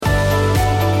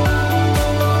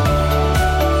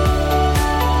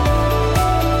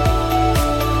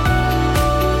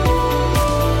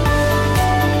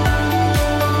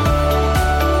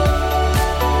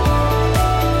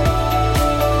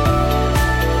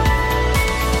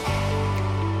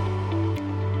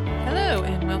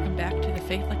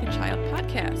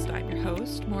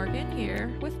Morgan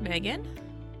here with Megan,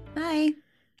 Hi.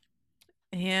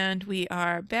 and we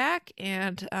are back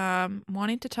and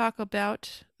wanting to talk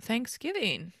about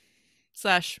Thanksgiving.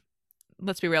 Slash,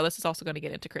 let's be real, this is also going to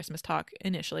get into Christmas talk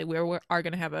initially. We are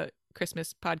going to have a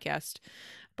Christmas podcast,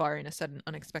 barring a sudden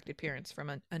unexpected appearance from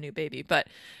a new baby. But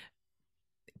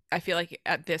I feel like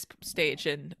at this stage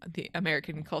in the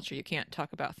American culture, you can't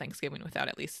talk about Thanksgiving without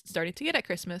at least starting to get at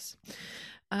Christmas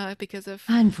because of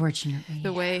the Unfortunately.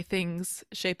 way things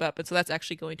shape up. And so that's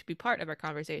actually going to be part of our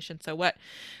conversation. So, what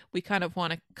we kind of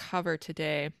want to cover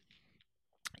today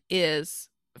is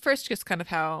first just kind of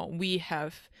how we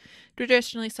have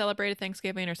traditionally celebrated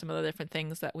Thanksgiving or some of the different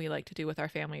things that we like to do with our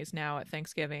families now at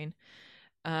Thanksgiving,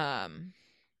 um,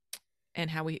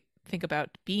 and how we think about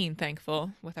being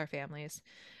thankful with our families.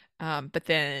 But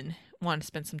then want to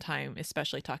spend some time,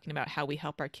 especially talking about how we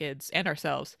help our kids and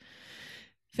ourselves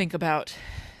think about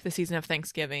the season of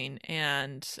Thanksgiving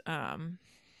and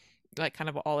like kind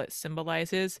of all it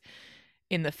symbolizes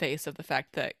in the face of the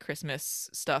fact that Christmas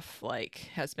stuff like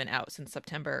has been out since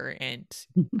September and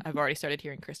I've already started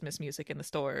hearing Christmas music in the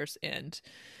stores and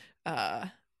uh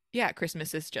yeah,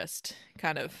 Christmas is just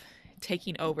kind of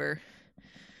taking over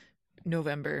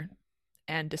November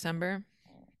and December.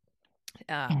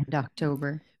 Um And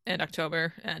October. and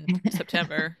October and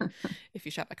September. If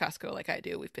you shop at Costco like I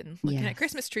do, we've been looking at Yes.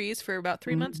 Christmas trees for about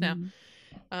 3 months now,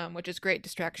 Hmm. which is great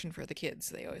distraction for the kids.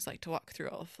 They always like to walk through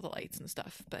all of the lights and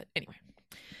stuff. But anyway,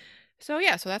 so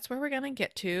yeah, so that's where we're gonna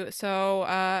get to. So,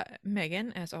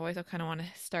 Megan, as always, I kind of want to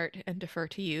start and defer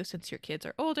to you since your kids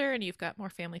are older and you've got more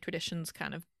family traditions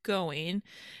kind of going.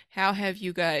 How have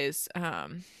you guys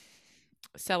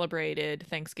celebrated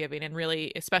Thanksgiving and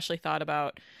really, especially thought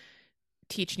about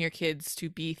teaching your kids to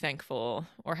be thankful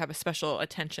or have a special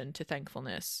attention to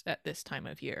thankfulness at this time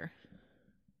of year?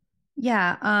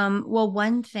 Yeah. Well,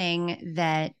 one thing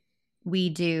that we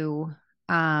do,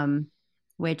 um,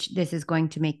 which this is going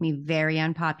to make me very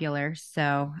unpopular.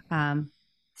 So,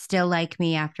 still like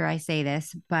me after I say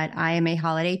this, but I am a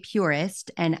holiday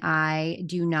purist and I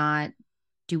do not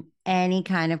do any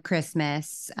kind of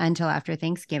Christmas until after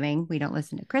Thanksgiving. We don't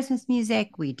listen to Christmas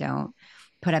music. We don't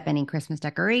put up any Christmas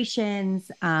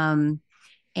decorations. And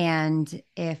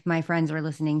if my friends are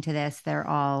listening to this, they're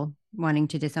all wanting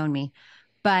to disown me.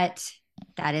 But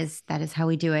that is how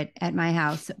we do it at my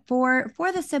house for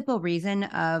the simple reason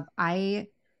of I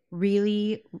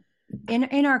really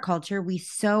in our culture we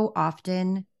so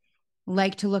often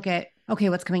like to look at, okay,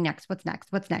 what's coming next, what's next,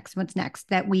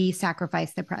 that we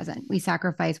sacrifice the present, we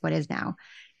sacrifice what is now.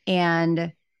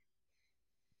 And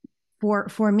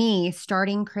for me,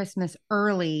 starting Christmas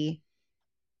early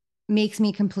makes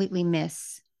me completely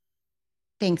miss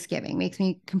Thanksgiving, makes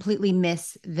me completely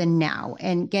miss the now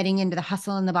and getting into the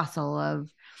hustle and the bustle of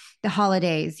the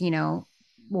holidays,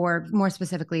 or more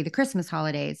specifically, the Christmas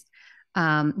holidays,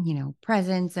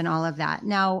 presents and all of that.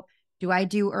 Now, do I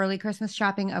do early Christmas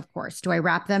shopping? Of course. Do I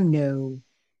wrap them? No,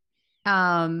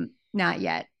 not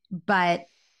yet. But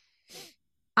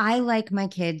I like my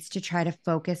kids to try to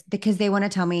focus because they want to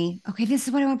tell me, okay, this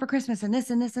is what I want for Christmas and this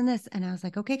and this and this. And I was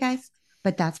like, okay, guys,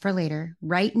 but that's for later.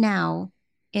 Right now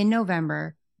in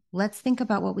November, let's think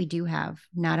about what we do have,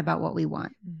 not about what we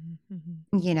want.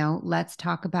 Mm-hmm. Let's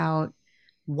talk about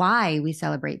why we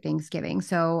celebrate Thanksgiving.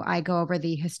 So I go over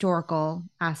the historical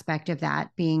aspect of that,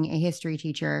 being a history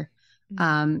teacher.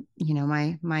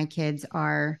 Mm-hmm. My kids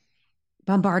are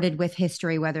bombarded with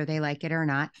history, whether they like it or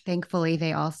not. Thankfully,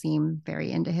 they all seem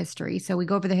very into history. So we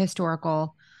go over the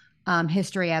historical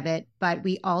history of it, but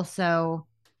we also,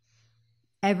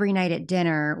 every night at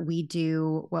dinner, we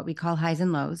do what we call highs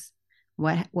and lows.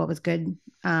 What was good?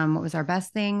 What was our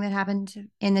best thing that happened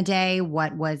in the day?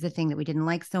 What was the thing that we didn't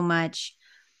like so much?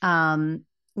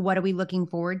 What are we looking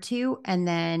forward to? And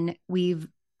then we've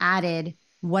added,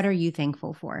 what are you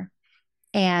thankful for?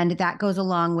 And that goes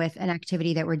along with an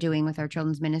activity that we're doing with our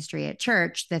children's ministry at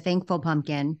church, the Thankful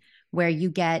Pumpkin, where you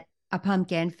get a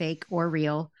pumpkin, fake or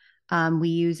real. We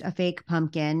use a fake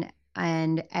pumpkin,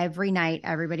 and every night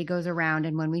everybody goes around.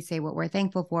 And when we say what we're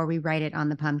thankful for, we write it on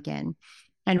the pumpkin.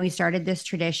 And we started this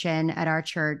tradition at our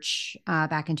church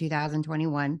back in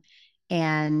 2021.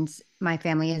 And my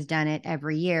family has done it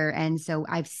every year. And so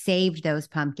I've saved those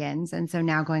pumpkins. And so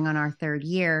now going on our third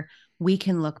year, we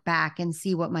can look back and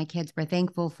see what my kids were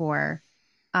thankful for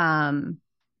um,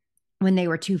 when they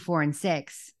were 2, 4, and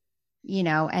 6,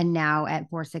 and now at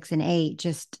 4, 6, and 8,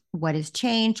 just what has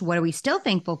changed? What are we still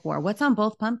thankful for? What's on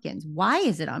both pumpkins? Why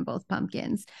is it on both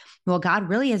pumpkins? Well, God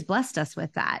really has blessed us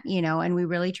with that, and we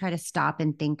really try to stop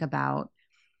and think about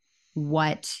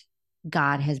what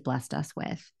God has blessed us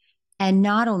with. And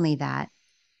not only that,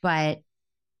 but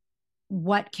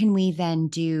what can we then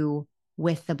do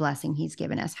with the blessing he's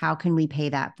given us? How can we pay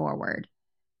that forward?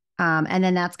 And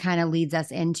then that's kind of leads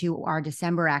us into our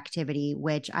December activity,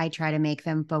 which I try to make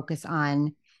them focus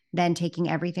on then taking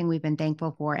everything we've been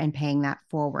thankful for and paying that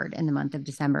forward in the month of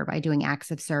December by doing acts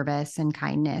of service and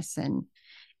kindness and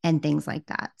things like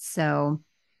that. So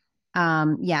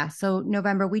yeah, so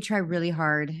November we try really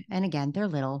hard. And again, they're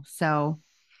little. So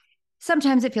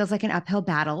sometimes it feels like an uphill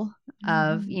battle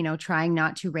of, Mhm. trying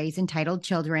not to raise entitled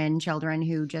children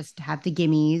who just have the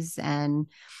gimmies. And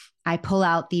I pull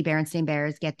out the Berenstain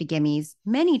Bears, get the gimmies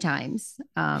many times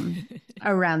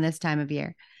around this time of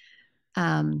year.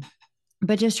 Um,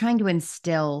 but just trying to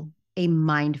instill a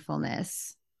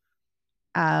mindfulness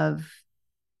of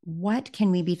what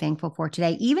can we be thankful for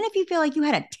today? Even if you feel like you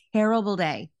had a terrible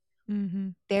day,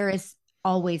 Mhm. there is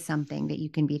always something that you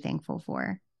can be thankful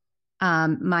for.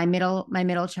 My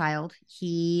middle child,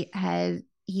 he's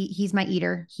my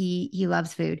eater. He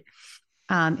loves food.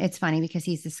 It's funny because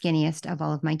he's the skinniest of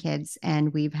all of my kids,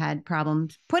 and we've had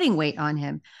problems putting weight on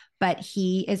him. But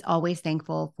he is always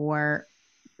thankful for.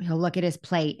 He'll look at his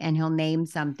plate and he'll name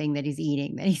something that he's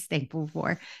eating that he's thankful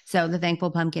for. So the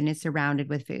thankful pumpkin is surrounded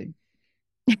with food,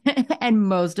 and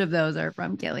most of those are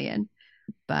from Killian.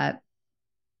 But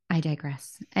I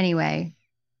digress. Anyway,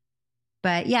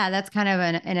 but yeah, that's kind of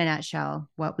in a nutshell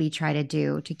what we try to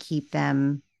do to keep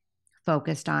them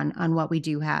focused on what we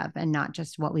do have and not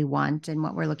just what we want and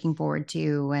what we're looking forward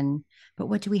to, and but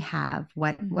what do we have,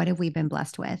 what Mhm. have we been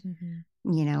blessed with,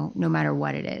 Mhm. no matter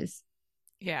what it is.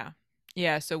 Yeah.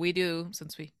 Yeah, so we do,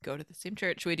 since we go to the same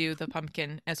church, we do the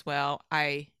pumpkin as well.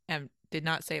 Did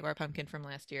not save our pumpkin from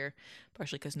last year,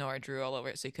 partially because Nora drew all over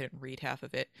it, so you couldn't read half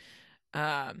of it.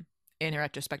 Um, in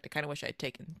retrospect, I kind of wish I'd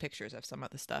taken pictures of some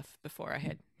of the stuff before I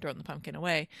had thrown the pumpkin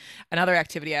away. Another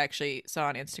activity I actually saw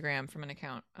on Instagram from an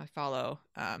account I follow,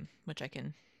 which I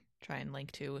can try and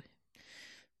link to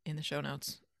in the show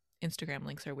notes. Instagram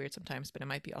links are weird sometimes, but it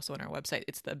might be also on our website.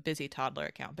 It's the Busy Toddler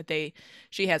account, but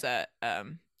she has a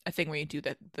thing where you do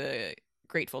the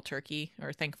grateful turkey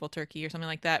or thankful turkey or something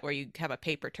like that, where you have a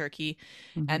paper turkey,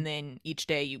 Mm-hmm. and then each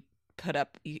day you put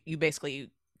up you basically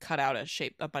cut out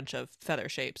a bunch of feather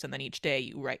shapes, and then each day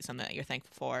you write something that you're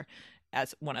thankful for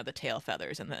as one of the tail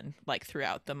feathers, and then like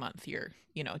throughout the month you're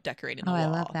decorating Oh, the I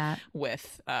love wall that.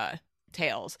 with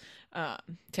tails, um,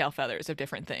 tail feathers of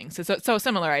different things. So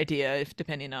similar idea, if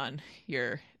depending on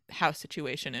your house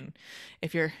situation, and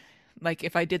if you're like,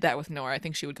 if I did that with Nora, I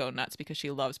think she would go nuts because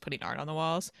she loves putting art on the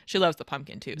walls. She loves the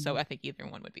pumpkin too, so I think either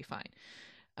one would be fine.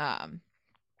 Um,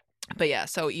 but yeah,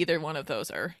 so either one of those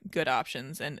are good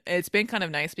options, and it's been kind of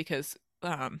nice because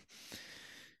I've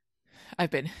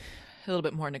been a little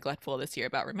bit more neglectful this year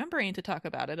about remembering to talk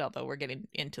about it. Although we're getting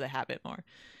into the habit more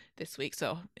this week,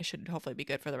 so it should hopefully be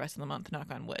good for the rest of the month. Knock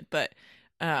on wood. But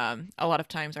a lot of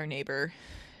times,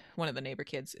 one of the neighbor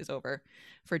kids, is over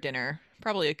for dinner,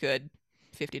 probably a good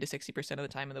 50 to 60% of the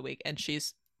time of the week, and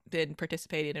she's been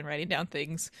participating in writing down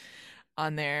things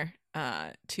on there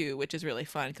too, which is really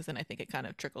fun because then I think it kind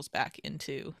of trickles back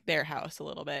into their house a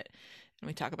little bit. And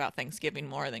we talk about Thanksgiving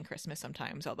more than Christmas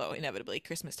sometimes, although inevitably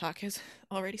Christmas talk has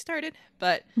already started.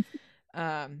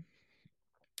 Um,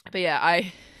 but yeah,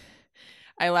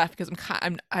 I laugh because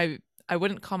I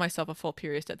wouldn't call myself a full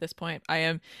purist at this point. I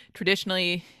am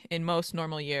traditionally, in most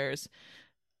normal years,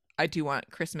 I do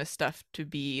want Christmas stuff to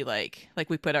be like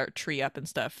we put our tree up and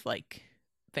stuff like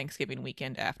Thanksgiving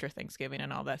weekend after Thanksgiving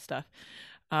and all that stuff.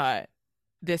 Uh,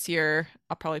 this year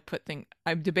I'll probably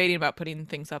I'm debating about putting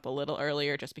things up a little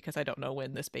earlier just because I don't know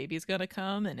when this baby's gonna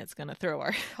come, and it's gonna throw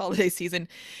our holiday season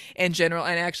in general.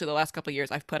 And actually the last couple of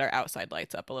years I've put our outside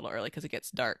lights up a little early because it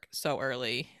gets dark so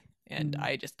early, and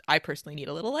Mm. I personally need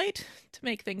a little light to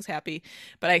make things happy.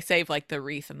 But I save like the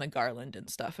wreath and the garland and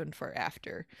stuff and for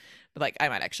after. But like I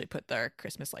might actually put the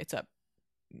Christmas lights up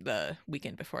the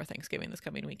weekend before Thanksgiving, this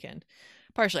coming weekend.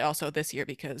 Partially also this year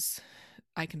because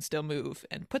I can still move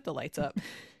and put the lights up.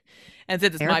 And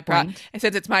Fair point.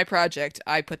 since it's my project,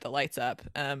 I put the lights up.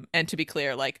 And to be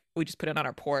clear, like we just put it on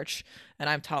our porch, and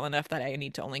I'm tall enough that I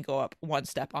need to only go up one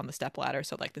step on the step ladder.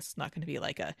 So like this is not going to be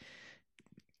like a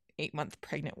 8-month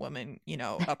pregnant woman,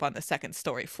 up on the second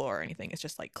story floor or anything. It's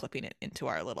just like clipping it into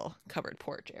our little covered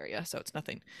porch area. So it's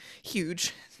nothing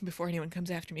huge before anyone comes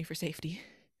after me for safety.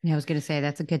 Yeah, I was going to say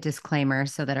that's a good disclaimer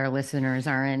so that our listeners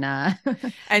aren't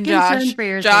And concerned for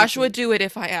your Josh would safety. do it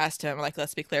if I asked him. Like,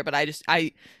 let's be clear. But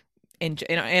I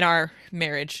in our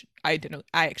marriage, I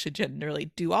actually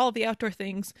generally do all of the outdoor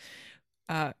things.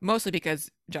 Mostly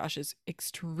because Josh is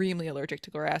extremely allergic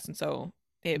to grass, and so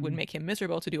it would Mm. make him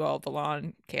miserable to do all of the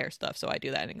lawn care stuff. So I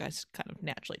do that, and it just kind of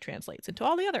naturally translates into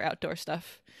all the other outdoor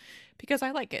stuff because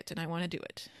I like it and I want to do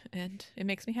it and it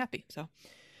makes me happy.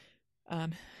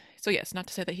 Um, so yes, not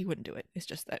to say that he wouldn't do it. It's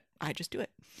just that I just do it.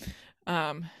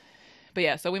 Um, but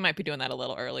yeah, so we might be doing that a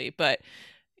little early, but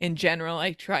in general,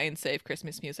 I try and save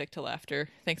Christmas music till after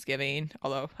Thanksgiving,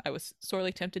 although I was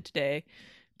sorely tempted today,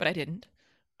 but I didn't.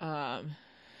 Um,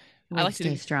 I Way to like to stay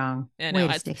do, strong. you know, Way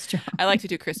to stay strong. I like to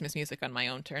do Christmas music on my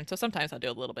own turn. So sometimes I'll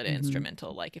do a little bit of Hmm.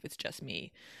 instrumental, like if it's just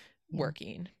me Yeah.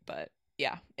 working. But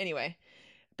yeah, anyway.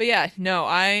 But yeah, no,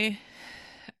 I've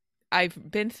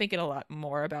been thinking a lot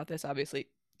more about this, obviously,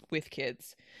 with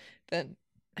kids than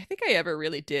I think I ever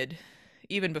really did,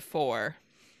 even before.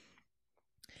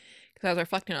 Because I was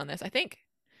reflecting on this. I think,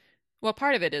 well,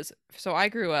 part of it is, so I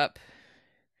grew up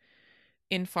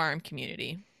in farm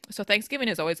community. So Thanksgiving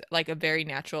is always like a very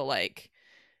natural like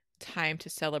time to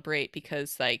celebrate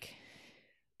because like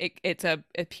it's a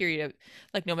period of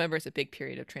like November is a big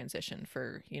period of transition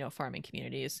for, farming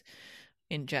communities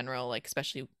in general, like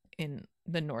especially in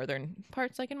the northern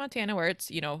parts like in Montana where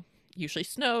it's, usually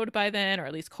snowed by then or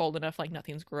at least cold enough like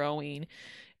nothing's growing.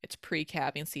 It's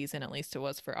pre-calving season, at least it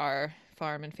was for our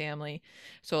farm and family.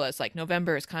 So it's like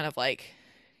November is kind of like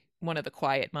one of the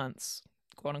quiet months,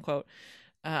 quote unquote.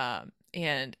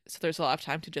 And so there's a lot of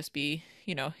time to just be,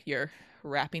 you're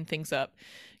wrapping things up,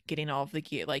 getting all of the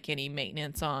gear, like any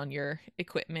maintenance on your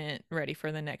equipment ready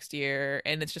for the next year.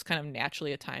 And it's just kind of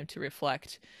naturally a time to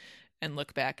reflect and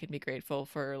look back and be grateful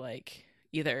for like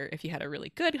either if you had a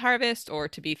really good harvest or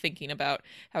to be thinking about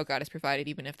how God has provided,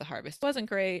 even if the harvest wasn't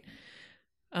great.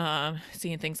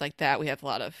 Seeing things like that. We have a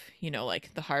lot of,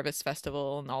 like the harvest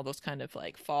festival and all those kind of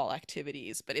like fall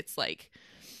activities, but it's like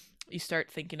you start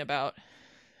thinking about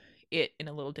it in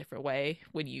a little different way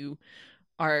when you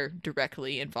are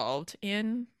directly involved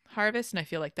in harvest. And I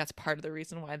feel like that's part of the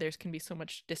reason why there's can be so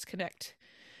much disconnect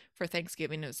for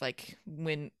Thanksgiving is like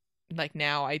when like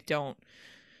now I don't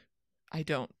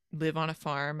live on a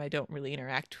farm. I don't really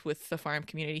interact with the farm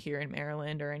community here in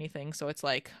Maryland or anything. So it's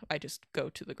like I just go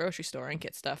to the grocery store and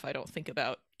get stuff. I don't think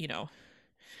about,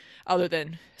 other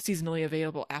than seasonally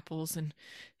available apples and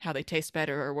how they taste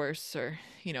better or worse or,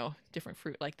 different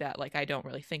fruit like that. Like I don't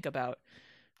really think about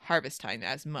harvest time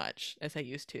as much as I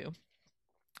used to.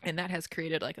 And that has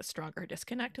created like a stronger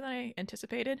disconnect than I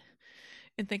anticipated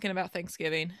in thinking about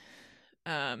Thanksgiving.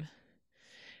 Um,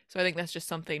 so I think that's just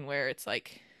something where it's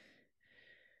like,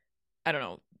 I don't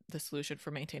know the solution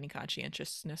for maintaining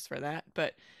conscientiousness for that.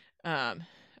 But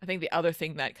I think the other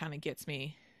thing that kind of gets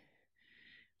me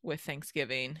with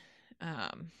Thanksgiving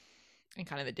and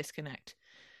kind of the disconnect,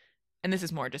 and this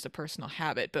is more just a personal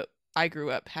habit, but I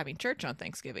grew up having church on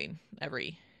Thanksgiving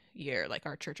every year. Like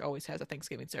our church always has a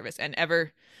Thanksgiving service, and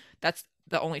that's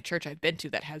the only church I've been to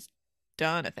that has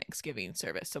done a Thanksgiving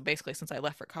service. So basically, since I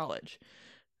left for college,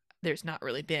 there's not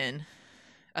really been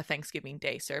a Thanksgiving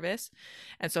Day service,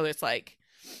 and so it's like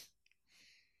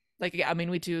yeah, I mean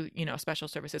we do special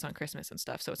services on Christmas and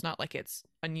stuff, so it's not like it's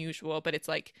unusual, but it's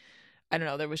like I don't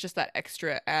know, there was just that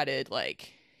extra added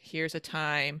like here's a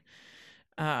time.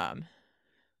 Um,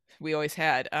 we always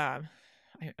had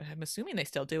I'm assuming they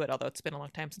still do it, although it's been a long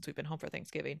time since we've been home for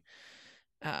Thanksgiving.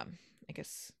 I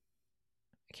guess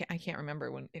I can't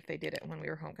remember when if they did it when we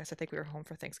were home. Because I think we were home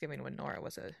for Thanksgiving when Nora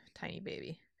was a tiny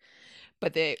baby.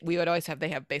 But we would always they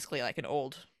have basically like an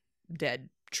old dead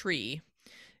tree,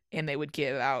 and they would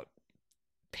give out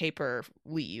paper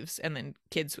leaves, and then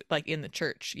kids like in the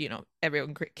church,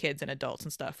 everyone, kids and adults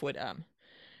and stuff would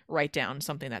write down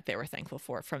something that they were thankful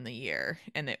for from the year,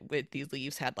 and it with these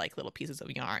leaves had like little pieces of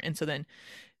yarn, and so then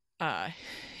uh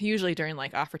usually during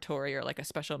like offertory or like a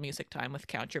special music time with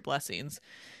Count Your Blessings,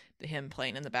 the hymn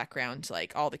playing in the background,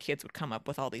 like all the kids would come up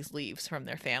with all these leaves from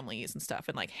their families and stuff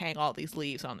and like hang all these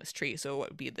leaves on this tree. So what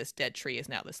would be this dead tree is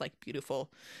now this like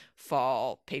beautiful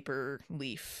fall paper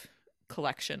leaf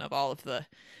collection of all of the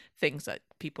things that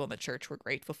people in the church were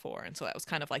grateful for. And so that was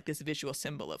kind of like this visual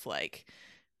symbol of like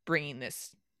bringing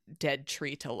this dead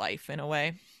tree to life in a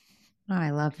way. Oh,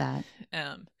 I love that.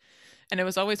 um and it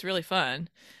was always really fun.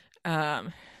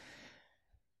 um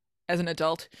as an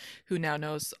adult who now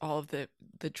knows all of the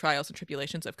trials and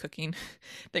tribulations of cooking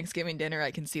Thanksgiving dinner,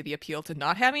 I can see the appeal to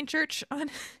not having church on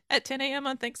at 10 a.m.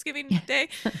 on Thanksgiving Day.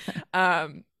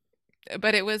 Um,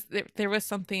 but there was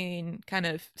something kind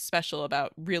of special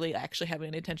about really actually having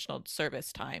an intentional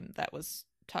service time that was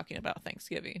talking about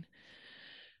Thanksgiving.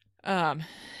 Um,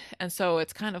 and so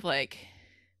it's kind of like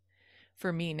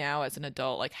for me now as an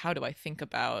adult, like how do I think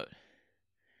about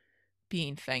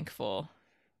being thankful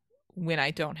when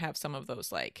I don't have some of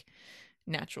those like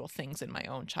natural things in my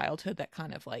own childhood that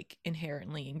kind of like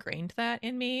inherently ingrained that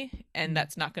in me. And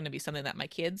that's not going to be something that my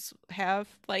kids have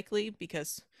likely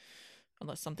because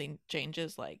unless something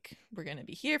changes, like we're going to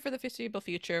be here for the foreseeable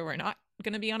future. We're not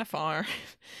going to be on a farm.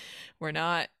 We're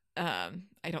not, I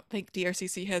don't think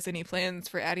DRCC has any plans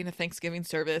for adding a Thanksgiving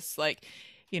service. Like,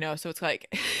 so it's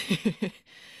like,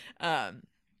 um,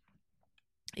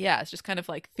 yeah, it's just kind of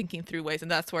like thinking through ways. And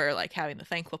that's where like having the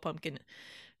thankful pumpkin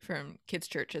from kids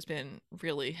church has been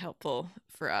really helpful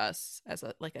for us as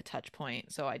a like a touch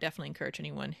point. So I definitely encourage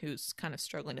anyone who's kind of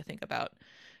struggling to think about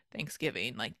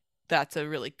Thanksgiving, like that's a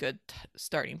really good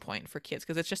starting point for kids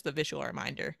because it's just a visual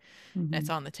reminder. And it's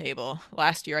on the table.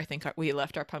 Last year I think we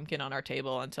left our pumpkin on our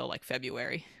table until like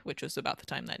February, which was about the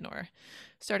time that Nora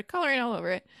started coloring all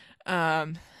over it.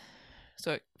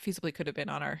 So it feasibly could have been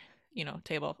on our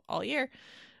table all year.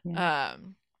 Yeah.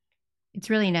 It's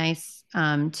really nice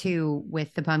too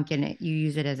with the pumpkin. You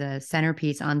use it as a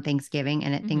centerpiece on Thanksgiving,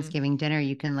 and at Thanksgiving dinner,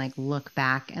 you can like look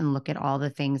back and look at all the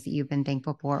things that you've been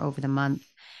thankful for over the month.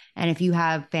 And if you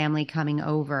have family coming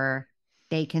over,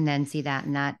 they can then see that,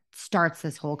 and that starts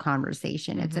this whole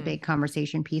conversation. It's a big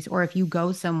conversation piece. Or if you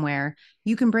go somewhere,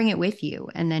 you can bring it with you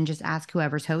and then just ask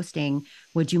whoever's hosting,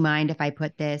 would you mind if I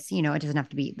put this, it doesn't have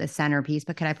to be the centerpiece,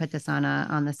 but could I put this on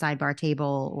the sidebar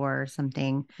table or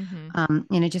something? And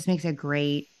it just makes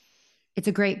it's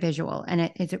a great visual,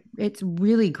 and it's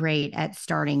really great at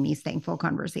starting these thankful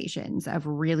conversations of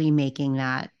really making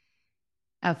that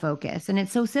a focus. And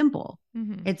it's so simple.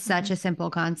 It's such a simple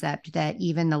concept that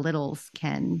even the littles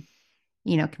can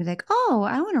be like, oh,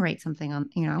 I want to write something on,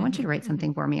 I want you to write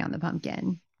something for me on the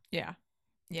pumpkin. Yeah.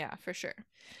 Yeah, for sure.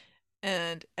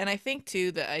 And I think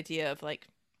too the idea of like,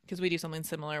 because we do something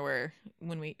similar where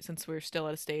since we're still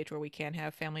at a stage where we can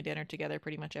have family dinner together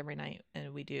pretty much every night,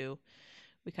 and we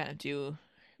kind of do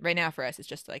right now for us it's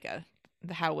just like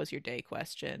the how was your day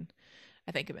question.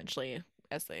 I think eventually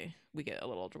as we get a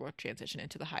little older we'll transition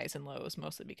into the highs and lows,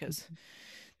 mostly because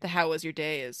the how was your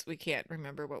day is we can't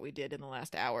remember what we did in the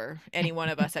last hour, any one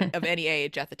of us of any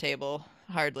age at the table,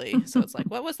 hardly. So it's like,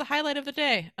 what was the highlight of the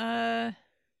day?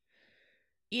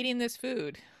 Eating this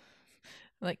food,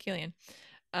 like Killian.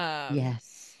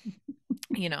 Yes.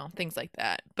 Things like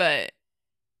that. But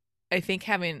I think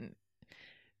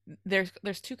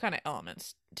there's two kind of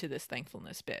elements to this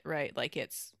thankfulness bit, right? Like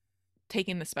it's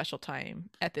taking the special time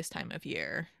at this time of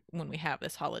year when we have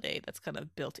this holiday that's kind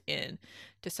of built in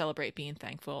to celebrate being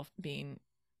thankful,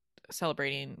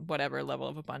 celebrating whatever level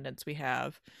of abundance we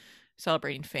have,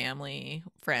 celebrating family,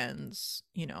 friends,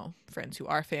 friends who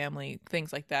are family,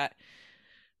 things like that.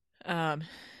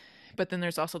 But then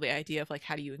there's also the idea of like,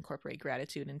 how do you incorporate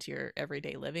gratitude into your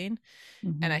everyday living?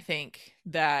 And I think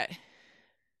that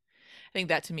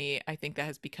to me, I think that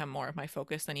has become more of my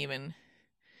focus than even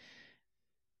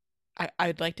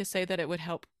I'd like to say that it would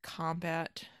help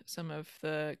combat some of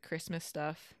the Christmas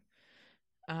stuff,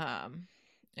 and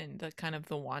the kind of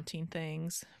the wanting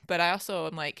things. But I also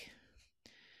am like,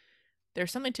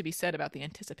 there's something to be said about the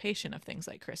anticipation of things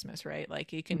like Christmas, right?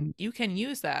 Like you can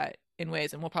use that in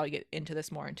ways, and we'll probably get into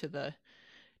this more into the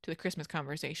Christmas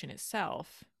conversation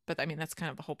itself. But I mean, that's kind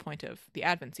of the whole point of the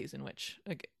Advent season, which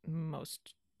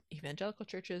most evangelical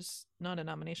churches,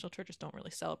 non-denominational churches, don't really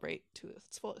celebrate to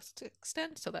its fullest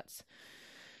extent. So that's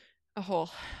a whole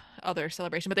other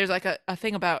celebration. But there's like a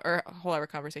thing about, or a whole other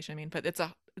conversation, I mean, but it's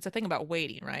a thing about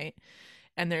waiting, right?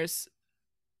 And there's,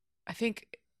 I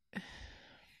think,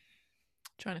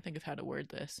 trying to think of how to word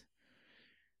this.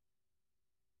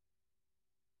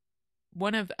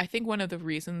 I think one of the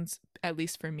reasons, at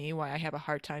least for me, why I have a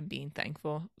hard time being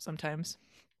thankful sometimes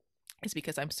is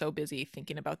because I'm so busy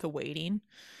thinking about the waiting.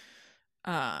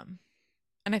 And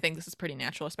I think this is pretty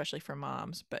natural, especially for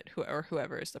moms, but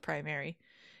whoever is the primary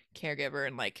caregiver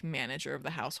and like manager of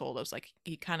the household. I was like,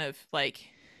 you kind of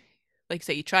like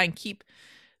say you try and keep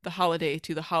the holiday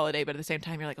to the holiday, but at the same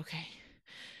time you're like, okay,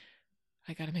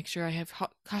 I got to make sure I have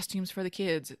costumes for the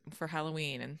kids for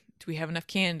Halloween, and do we have enough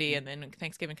candy? And then when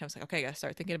Thanksgiving comes, like, okay, I got to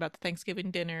start thinking about the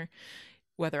Thanksgiving dinner,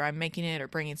 whether I'm making it or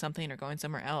bringing something or going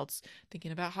somewhere else,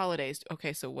 thinking about holidays.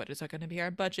 Okay, so what is going to be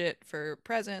our budget for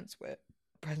presents? What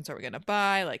presents are we going to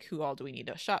buy? Like, who all do we need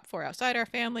to shop for outside our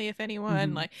family, if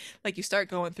anyone? Like you start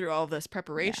going through all this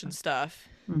preparation stuff.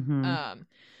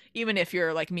 Even if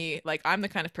you're like me, like I'm the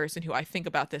kind of person who I think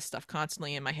about this stuff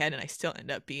constantly in my head, and I still end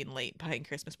up being late buying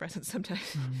Christmas presents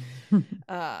sometimes.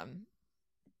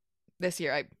 This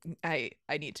year I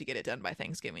need to get it done by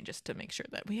Thanksgiving just to make sure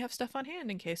that we have stuff on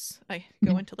hand in case I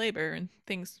go into labor and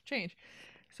things change.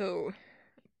 So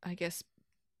I guess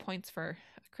points for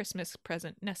Christmas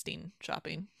present nesting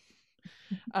shopping,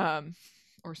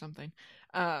 or something.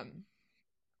 But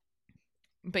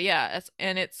yeah,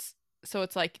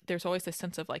 it's like there's always this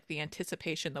sense of like the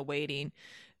anticipation, the waiting,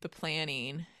 the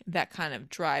planning that kind of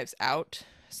drives out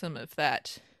some of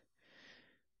that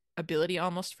ability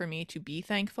almost for me to be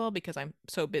thankful, because I'm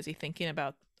so busy thinking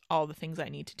about all the things I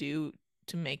need to do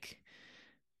to make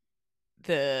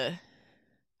the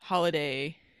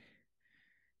holiday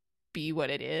be what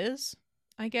it is,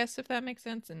 I guess, if that makes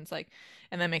sense. And it's like,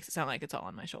 and that makes it sound like it's all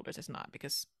on my shoulders. It's not,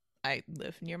 because I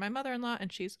live near my mother-in-law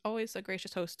and she's always a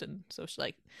gracious host, and so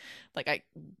she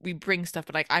we bring stuff,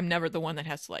 but like I'm never the one that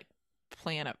has to like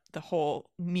plan up the whole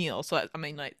meal. So I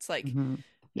mean, like, it's like, Mm-hmm.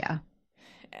 Yeah.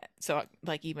 so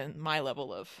like even my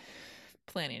level of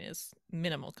planning is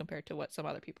minimal compared to what some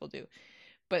other people do.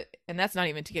 But and that's not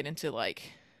even to get into like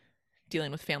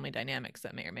dealing with family dynamics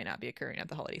that may or may not be occurring at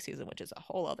the holiday season, which is a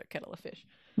whole other kettle of fish.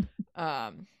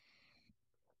 um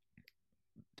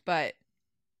but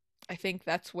I think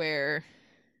that's where,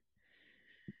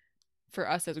 for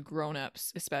us as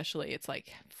grown-ups especially, it's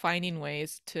like finding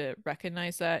ways to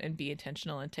recognize that and be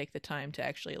intentional and take the time to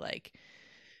actually like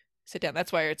sit down.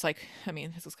 That's why it's like, I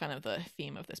mean, this is kind of the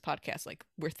theme of this podcast. Like,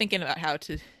 we're thinking about how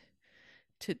to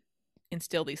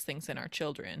instill these things in our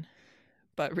children,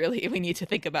 but really we need to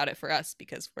think about it for us,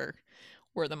 because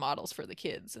we're the models for the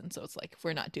kids. And so it's like, if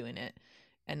we're not doing it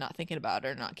and not thinking about it,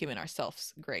 or not giving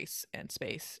ourselves grace and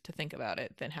space to think about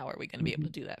it, then how are we going to be able to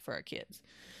do that for our kids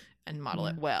and model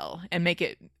it well and make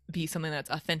it be something that's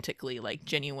authentically like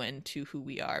genuine to who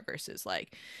we are, versus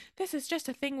like, this is just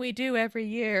a thing we do every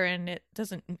year and it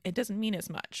doesn't mean as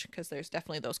much, because there's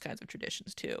definitely those kinds of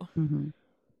traditions too. Mm-hmm.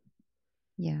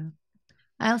 Yeah.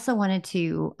 I also wanted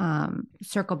to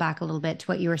circle back a little bit to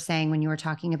what you were saying when you were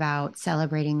talking about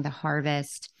celebrating the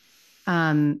harvest,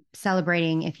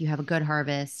 celebrating if you have a good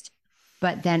harvest,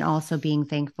 but then also being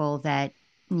thankful that,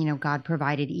 you know, God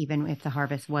provided even if the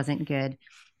harvest wasn't good.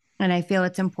 And I feel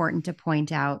it's important to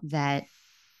point out that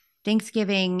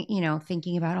Thanksgiving, you know,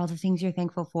 thinking about all the things you're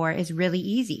thankful for is really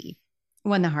easy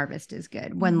when the harvest is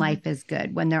good, when life is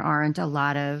good, when there aren't a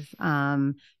lot of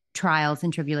trials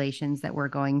and tribulations that we're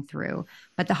going through.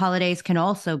 But the holidays can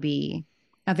also be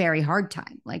a very hard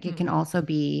time. Like it can also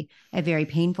be a very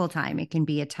painful time. It can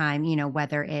be a time, you know,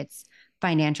 whether it's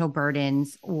financial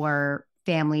burdens or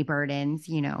family burdens,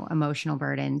 you know, emotional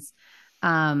burdens.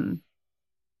 Um,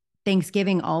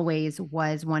 Thanksgiving always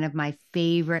was one of my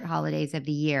favorite holidays of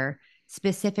the year,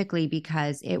 specifically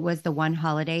because it was the one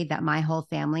holiday that my whole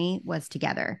family was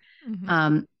together.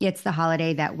 It's the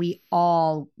holiday that we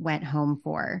all went home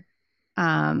for.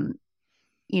 Um,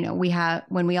 you know, we have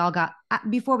when we all got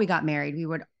before we got married,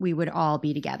 we would all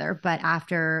be together. But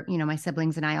after, you know, my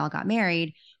siblings and I all got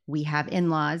married, we have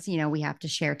in-laws. You know, we have to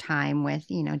share time with,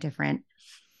 you know, different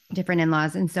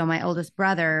in-laws. And so my oldest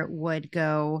brother would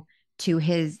go to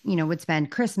his, you know, would spend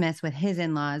Christmas with his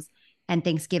in-laws and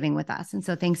Thanksgiving with us. And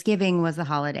so Thanksgiving was the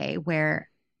holiday where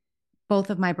both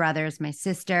of my brothers, my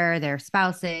sister, their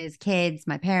spouses, kids,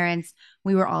 my parents,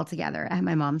 we were all together at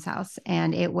my mom's house.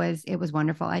 And it was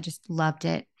wonderful. I just loved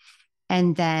it.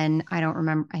 And then I don't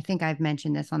remember, I think I've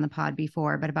mentioned this on the pod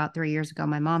before, but about 3 years ago,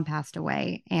 my mom passed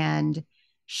away, and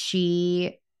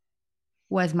she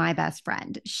was my best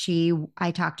friend.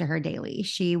 I talked to her daily.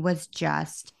 She was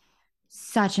just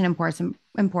such an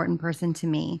important person to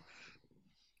me.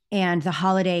 And the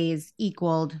holidays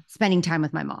equaled spending time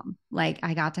with my mom. Like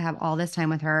I got to have all this time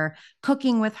with her,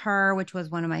 cooking with her, which was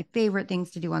one of my favorite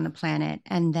things to do on the planet.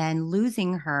 And then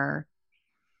losing her,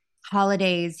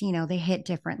 holidays, you know, they hit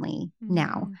differently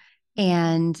now.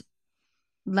 And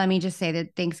let me just say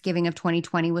that Thanksgiving of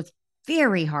 2020 was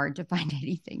very hard to find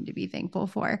anything to be thankful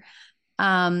for.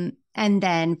 And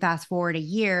then fast forward a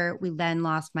year, we then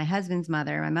lost my husband's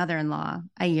mother, my mother-in-law,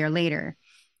 a year later.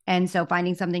 And so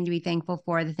finding something to be thankful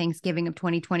for the Thanksgiving of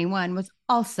 2021 was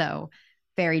also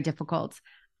very difficult.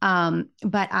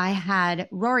 But I had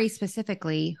Rory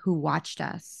specifically, who watched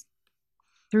us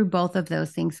through both of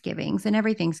those Thanksgivings and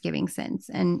every Thanksgiving since,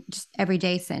 and just every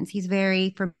day since. He's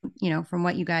very, from, you know, from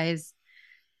what you guys,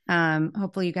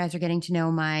 hopefully you guys are getting to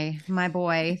know my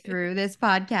boy through this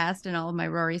podcast and all of my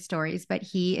Rory stories, but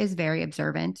he is very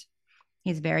observant.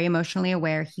 He's very emotionally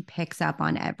aware. He picks up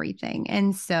on everything.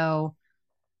 And so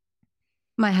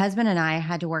my husband and I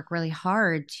had to work really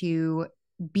hard to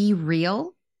be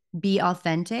real, be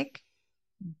authentic,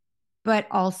 but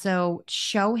also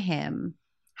show him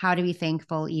how to be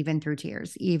thankful, even through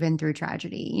tears, even through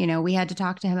tragedy. You know, we had to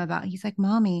talk to him about, he's like,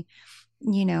 Mommy,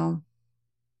 you know,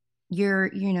 you're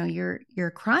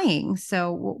crying.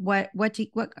 So what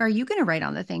are you going to write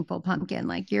on the thankful pumpkin?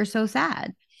 Like, you're so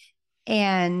sad.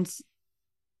 And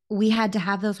we had to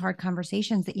have those hard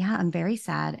conversations that, yeah, I'm very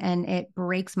sad. And it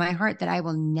breaks my heart that I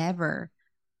will never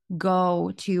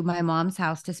go to my mom's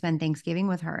house to spend Thanksgiving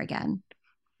with her again.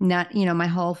 not, my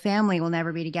whole family will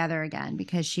never be together again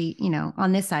because she,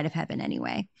 on this side of heaven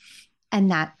anyway.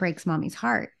 And that breaks mommy's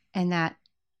heart. And that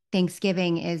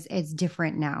Thanksgiving is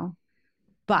different now.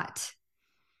 But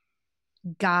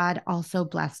God also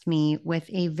blessed me with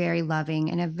a very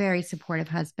loving and a very supportive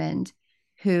husband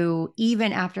who,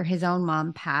 even after his own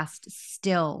mom passed,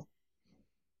 still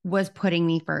was putting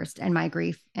me first and my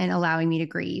grief and allowing me to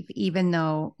grieve, even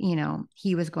though,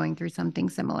 he was going through something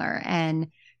similar. And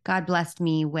God blessed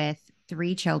me with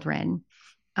 3 children.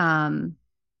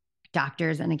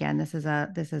 Doctors, and again, this is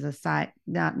a side,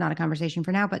 not a conversation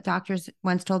for now, but doctors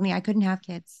once told me I couldn't have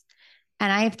kids.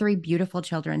 And I have 3 beautiful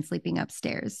children sleeping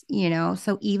upstairs,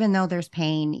 So even though there's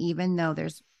pain, even though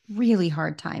there's really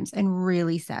hard times and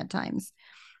really sad times,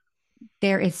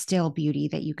 there is still beauty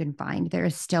that you can find. There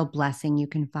is still blessing you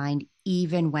can find,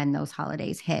 even when those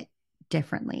holidays hit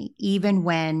differently, even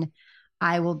when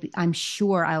I'm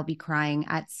sure I'll be crying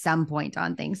at some point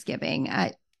on Thanksgiving.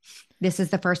 This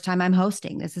is the first time I'm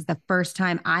hosting. This is the first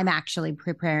time I'm actually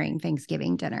preparing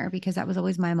Thanksgiving dinner because that was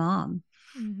always my mom.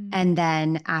 Mm-hmm. And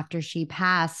then after she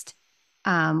passed,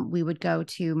 we would go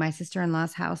to my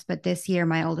sister-in-law's house. But this year,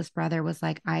 my oldest brother was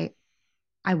like,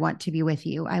 I want to be with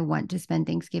you. I want to spend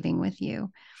Thanksgiving with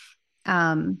you.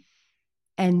 Um,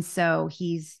 and so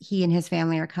he and his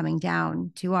family are coming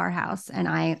down to our house, and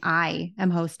I am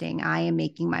hosting. I am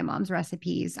making my mom's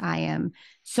recipes. I am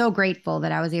so grateful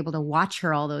that I was able to watch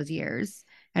her all those years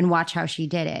and watch how she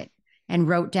did it and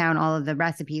wrote down all of the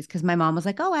recipes because my mom was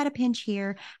like, "Oh, add a pinch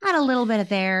here, add a little bit of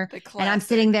there." The And I'm classic.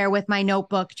 sitting there with my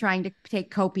notebook trying to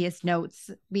take copious notes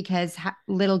because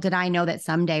little did I know that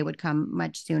someday would come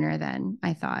much sooner than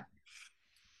I thought.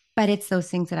 But it's those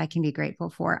things that I can be grateful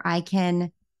for. I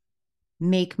can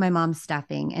make my mom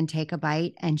stuffing and take a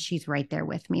bite, and she's right there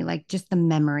with me. Like, just the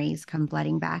memories come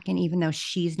flooding back. And even though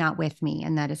she's not with me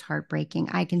and that is heartbreaking,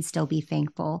 I can still be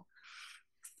thankful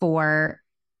for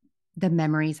the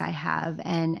memories I have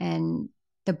and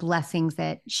the blessings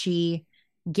that she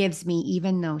gives me,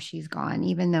 even though she's gone,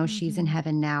 even though she's in Mm-hmm.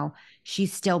 heaven now, she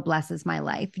still blesses my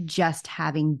life just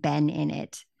having been in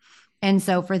it. And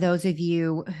so, for those of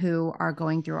you who are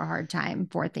going through a hard time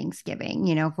for Thanksgiving,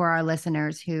 for our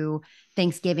listeners who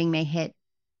Thanksgiving may hit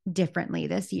differently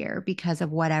this year because of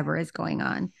whatever is going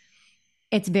on,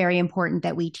 it's very important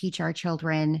that we teach our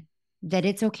children that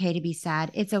it's okay to be sad.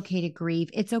 It's okay to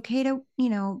grieve. It's okay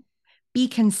to, be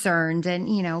concerned. And,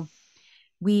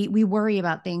 we worry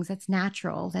about things. That's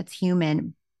natural. That's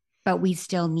human. But we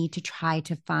still need to try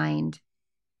to find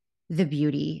the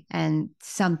beauty and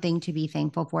something to be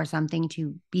thankful for, something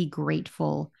to be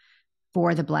grateful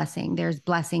for the blessing. There's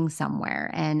blessing somewhere.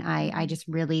 And I just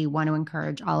really want to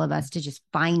encourage all of us to just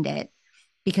find it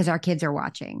because our kids are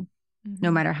watching. No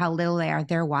Mm-hmm. matter how little they are,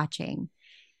 they're watching.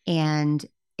 And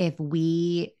if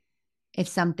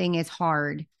something is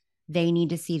hard, they need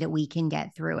to see that we can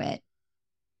get through it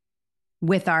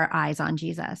with our eyes on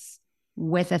Jesus,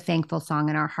 with a thankful song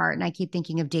in our heart. And I keep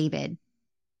thinking of David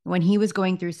when he was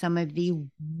going through some of the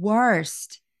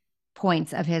worst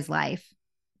points of his life.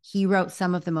 He wrote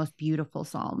some of the most beautiful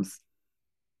Psalms,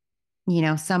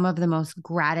 some of the most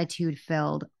gratitude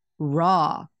filled,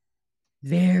 raw,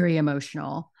 very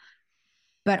emotional,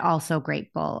 but also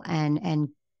grateful and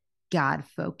God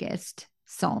focused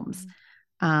Psalms.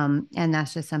 Mm-hmm. And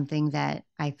that's just something that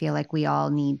I feel like we all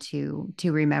need to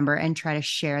remember and try to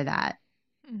share that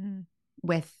Mm-hmm.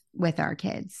 with our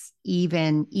kids,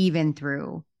 even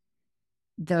through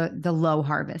the low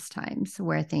harvest times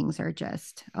where things are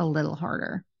just a little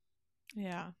harder.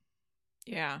 Yeah.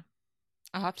 Yeah.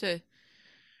 I'll have to,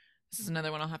 this is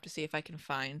another one I'll have to see if I can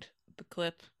find the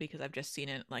clip because I've just seen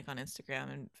it like on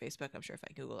Instagram and Facebook. I'm sure if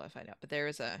I Google it, I'll find out. But there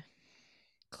is a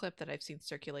clip that I've seen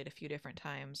circulate a few different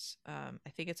times. I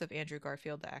think it's of Andrew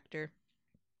Garfield, the actor,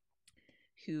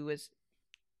 who was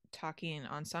talking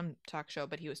on some talk show,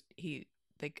 but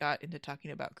they got into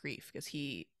talking about grief because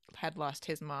he had lost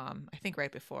his mom, I think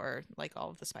right before like all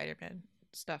of the Spider-Man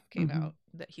stuff came Mm-hmm. out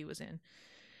that he was in.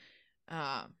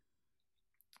 Um,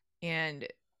 and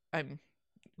I'm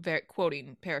very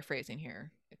quoting, paraphrasing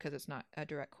here because it's not a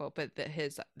direct quote, but that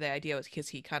the idea was because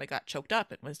he kind of got choked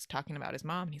up and was talking about his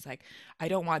mom. And he's like, I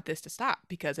don't want this to stop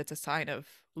because it's a sign of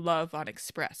love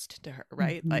unexpressed to her,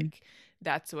 right? Mm-hmm. Like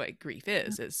that's what grief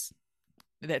is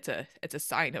it's a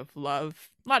sign of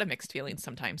love. A lot of mixed feelings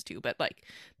sometimes too, but like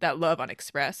that love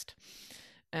unexpressed.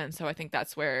 And so I think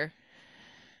that's where,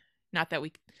 not that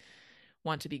we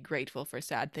want to be grateful for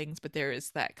sad things, but there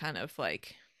is that kind of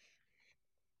like,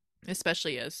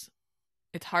 especially as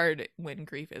it's hard when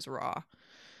grief is raw,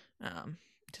 um,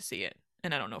 to see it.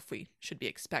 And I don't know if we should be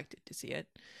expected to see it,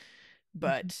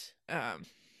 but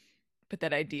but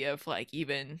that idea of like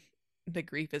even the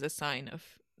grief is a sign of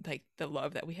like the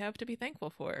love that we have to be thankful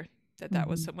for, that that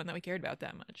was Mhm. someone that we cared about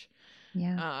that much.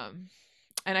 Yeah. um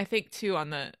and I think too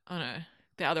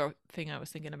the other thing I was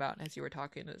thinking about as you were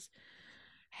talking is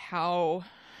how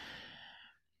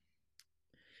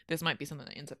this might be something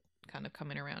that ends up kind of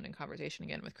coming around in conversation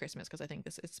again with Christmas, because I think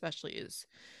this especially is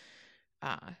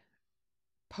uh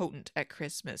potent at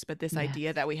Christmas, but this idea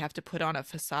Yes. that we have to put on a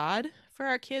facade for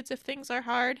our kids if things are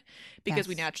hard, because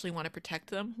we Yes. naturally want to protect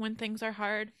them when things are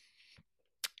hard.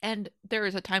 And there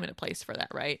is a time and a place for that,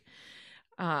 right?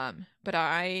 But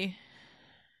I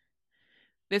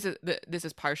this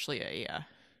is partially a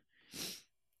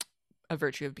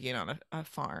virtue of being on a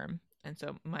farm, and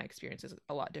so my experience is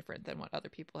a lot different than what other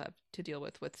people have to deal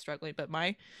with struggling. But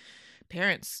my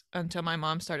parents, until my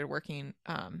mom started working,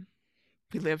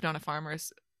 we lived on a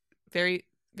farmer's very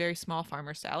very small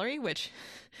farmer salary, which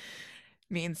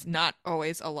means not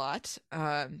always a lot.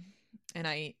 And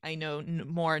I know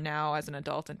more now as an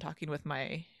adult and talking with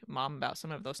my mom about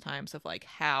some of those times of like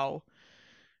how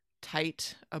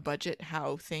tight a budget,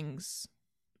 how things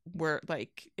were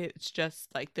like. It's just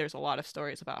like there's a lot of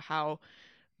stories about how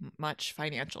much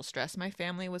financial stress my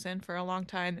family was in for a long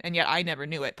time, and yet I never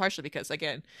knew it, partially because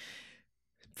again,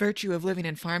 virtue of living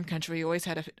in farm country, we always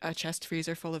had a chest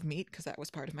freezer full of meat because that was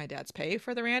part of my dad's pay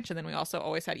for the ranch. And then we also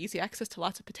always had easy access to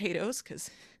lots of potatoes because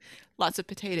lots of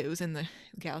potatoes in the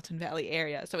Gallatin Valley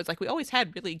area. So it's like we always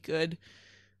had really good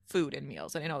food and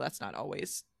meals. And I know that's not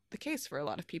always the case for a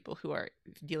lot of people who are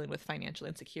dealing with financial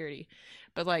insecurity.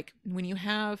 But like when you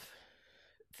have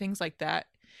things like that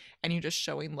and you're just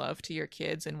showing love to your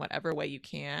kids in whatever way you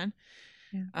can,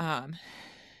 Yeah.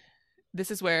 this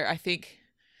is where I think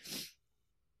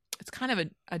it's kind of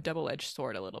a double-edged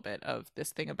sword a little bit of this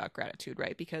thing about gratitude,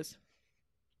 right? Because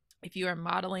if you are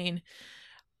modeling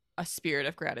a spirit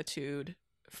of gratitude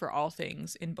for all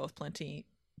things in both plenty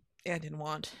and in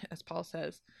want, as Paul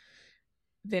says,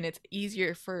 then it's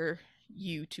easier for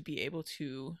you to be able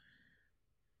to,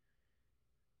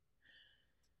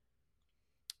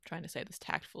 I'm trying to say this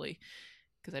tactfully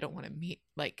because I don't want to meet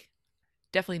like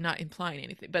definitely not implying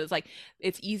anything, but it's like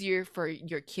it's easier for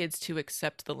your kids to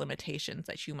accept the limitations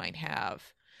that you might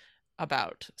have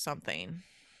about something.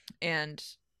 And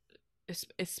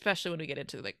especially when we get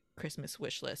into like Christmas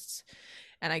wish lists.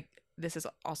 And this is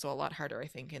also a lot harder, I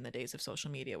think, in the days of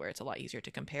social media, where it's a lot easier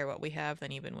to compare what we have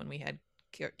than even when we had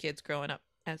kids growing up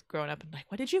and like,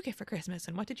 what did you get for Christmas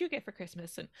and what did you get for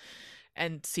Christmas,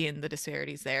 and seeing the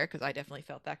disparities there, because I definitely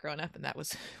felt that growing up, and that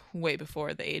was way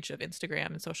before the age of Instagram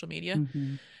and social media.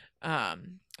 Mm-hmm.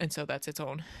 And so that's its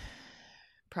own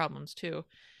problems too.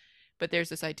 But there's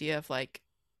this idea of like,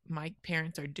 my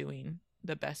parents are doing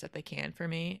the best that they can for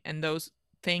me, and those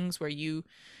things where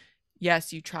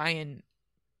yes, you try and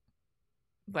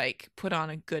like put on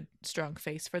a good strong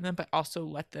face for them, but also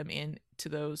let them in to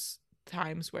those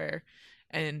times where,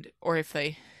 and or if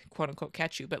they quote unquote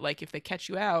catch you, but like if they catch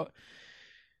you out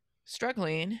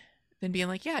struggling, then being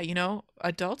like, yeah,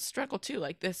 adults struggle too.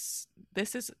 Like this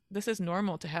is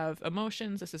normal to have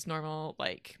emotions. This is normal.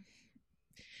 Like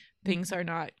things are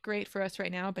not great for us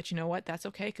right now, but you know what? That's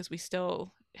okay, because we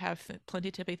still have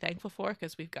plenty to be thankful for,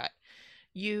 because we've got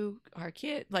you, our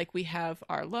kid, like we have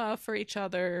our love for each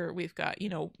other. We've got,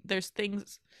 there's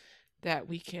things that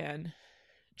we can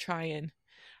try and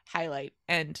highlight,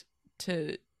 and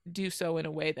to do so in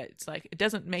a way that it's like, it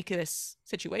doesn't make this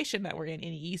situation that we're in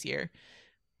any easier,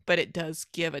 but it does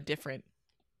give a different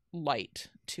light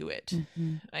to it,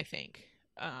 Mm-hmm. I think.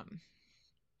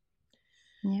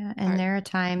 Yeah. And there are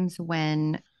times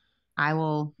when I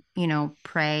will,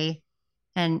 pray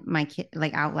and my kid,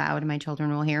 like out loud, my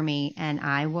children will hear me, and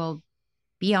I will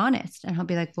be honest and I'll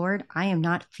be like, Lord, I am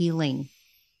not feeling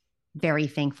very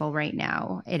thankful right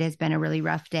now. It has been a really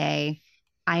rough day.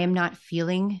 I am not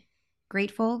feeling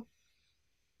grateful,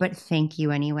 but thank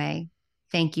you anyway.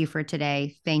 Thank you for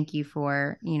today. Thank you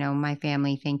for, my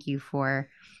family. Thank you for,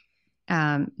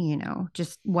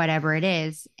 just whatever it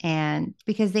is. And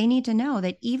because they need to know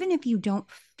that even if you don't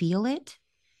feel it,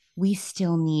 we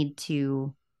still need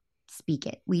to speak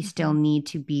it. We still need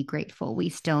to be grateful. We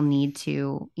still need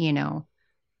to,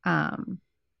 and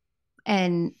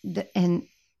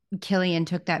Killian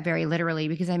took that very literally,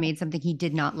 because I made something he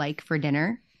did not like for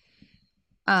dinner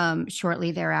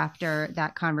shortly thereafter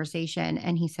that conversation.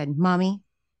 And he said, Mommy,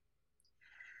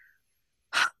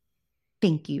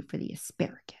 thank you for the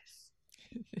asparagus.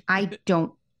 I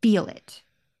don't feel it,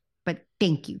 but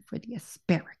thank you for the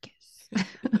asparagus.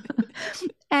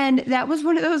 And that was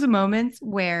one of those moments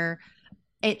where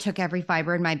it took every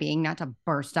fiber in my being not to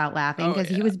burst out laughing, because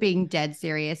he was being dead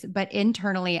serious. But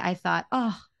internally, I thought,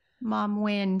 oh, Mom,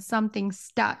 when something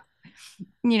stuck,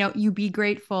 you be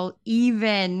grateful,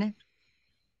 even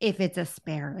if it's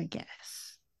asparagus.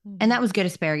 And that was good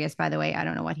asparagus, by the way. I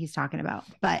don't know what he's talking about,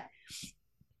 but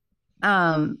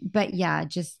yeah,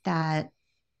 just that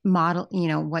model,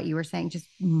 what you were saying, just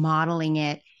modeling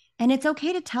it. And it's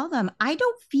okay to tell them, I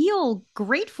don't feel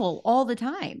grateful all the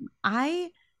time. I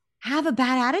have a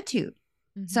bad attitude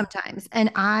sometimes,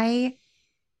 and I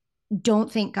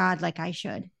don't thank God like I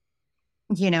should.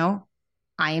 You know,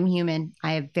 I am human.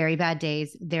 I have very bad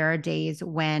days. There are days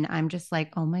when I'm just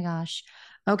like, oh my gosh,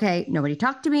 okay, nobody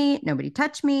talked to me, nobody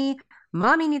touched me.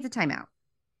 Mommy needs a timeout.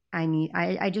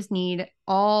 I just need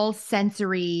all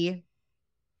sensory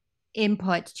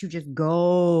input to just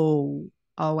go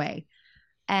away.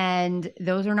 And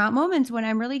those are not moments when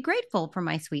I'm really grateful for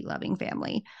my sweet, loving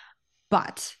family.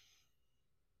 But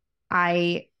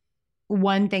I,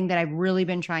 one thing that I've really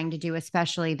been trying to do,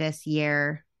 especially this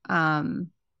year,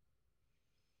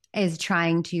 is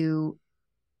trying to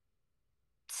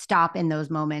stop in those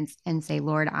moments and say,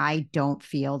 Lord, I don't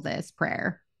feel this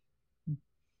prayer,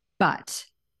 but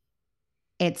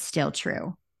it's still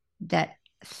true that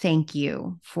thank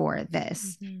you for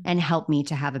this and help me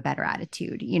to have a better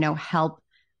attitude, help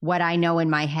what I know in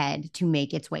my head to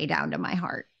make its way down to my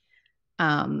heart.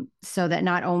 So that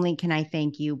not only can I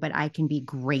thank you, but I can be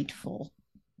grateful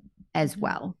as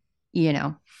well. It's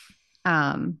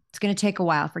going to take a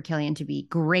while for Killian to be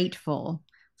grateful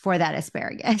for that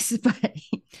asparagus, but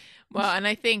well, and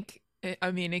I think, I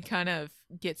mean, it kind of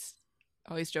gets, I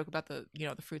always joke about the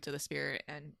fruits of the spirit,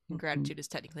 and gratitude is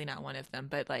technically not one of them,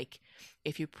 but like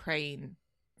if you're praying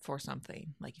for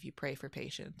something, like if you pray for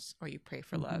patience or you pray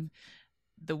for love,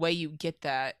 the way you get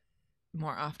that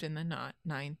more often than not,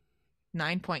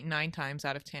 9.9 times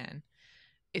out of 10,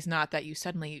 is not that you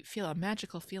suddenly feel a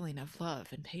magical feeling of love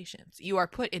and patience. You are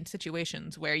put in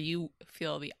situations where you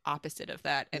feel the opposite of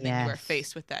that, and then you are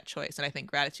faced with that choice. And I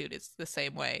think gratitude is the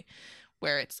same way,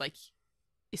 where it's like,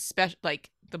 especially like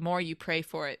the more you pray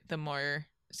for it, the more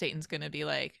Satan's going to be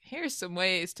like, here's some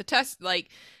ways to test, like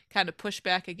kind of push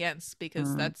back against,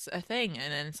 because that's a thing.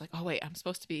 And then it's like, oh wait, I'm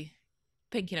supposed to be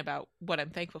thinking about what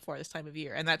I'm thankful for this time of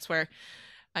year. And that's where,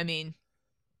 I mean,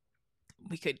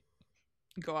 we could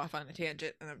go off on a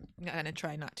tangent, and I'm going to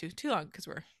try not to too long because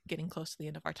we're getting close to the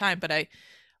end of our time. But I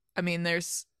mean,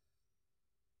 there's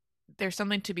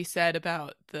something to be said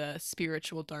about the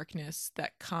spiritual darkness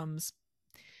that comes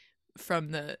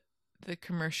from the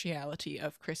commerciality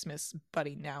of Christmas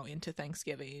budding now into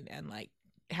Thanksgiving, and like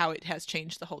how it has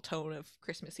changed the whole tone of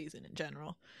Christmas season in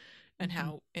general, and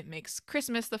how it makes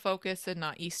Christmas the focus and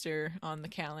not Easter on the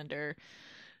calendar,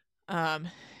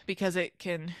 because it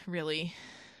can really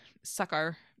suck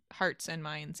our hearts and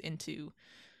minds into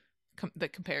the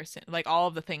comparison, like all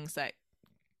of the things that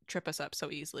trip us up so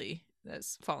easily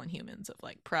as fallen humans, of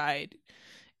like pride,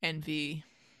 envy,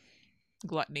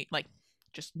 gluttony, like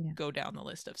just go down the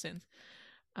list of sins.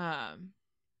 And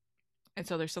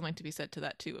so there's something to be said to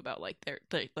that too, about like they're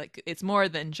like it's more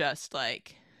than just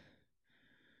like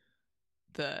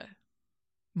the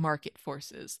market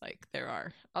forces. Like there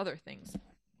are other things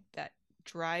that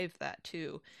drive that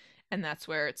too. And that's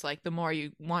where it's like the more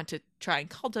you want to try and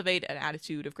cultivate an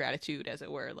attitude of gratitude, as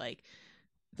it were, like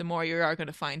the more you are going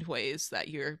to find ways that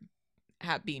you're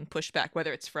being pushed back,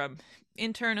 whether it's from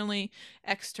internally,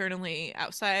 externally,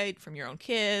 outside, from your own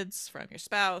kids, from your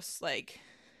spouse, like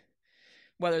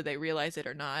whether they realize it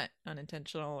or not,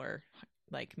 unintentional or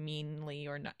like meanly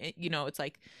or not, it's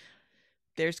like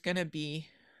there's going to be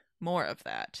more of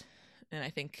that. And I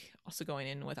think also going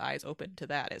in with eyes open to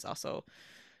that is also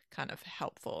kind of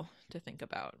helpful to think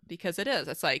about, because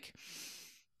it's like,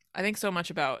 I think so much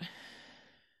about,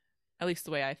 at least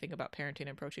the way I think about parenting and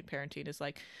approaching parenting, is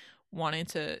like wanting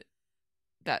to,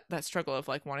 that struggle of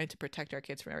like wanting to protect our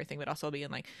kids from everything, but also being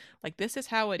like this is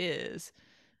how it is,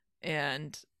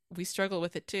 and we struggle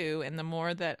with it too. And the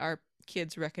more that our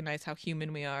kids recognize how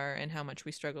human we are and how much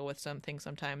we struggle with some things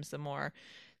sometimes, the more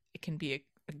it can be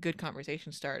a good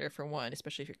conversation starter, for one,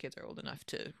 especially if your kids are old enough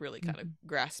to really kind of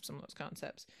grasp some of those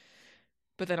concepts.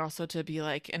 But then also to be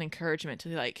like an encouragement to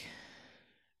be like,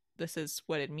 this is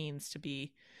what it means to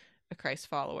be a Christ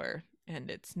follower. And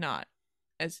it's not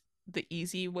as the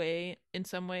easy way in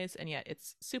some ways, and yet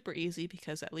it's super easy,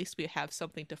 because at least we have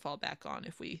something to fall back on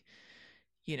if we,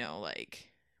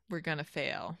 like we're gonna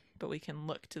fail, but we can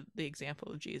look to the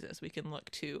example of Jesus. We can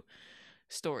look to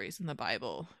stories in the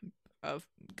Bible of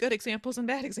good examples and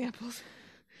bad examples,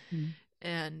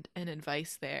 and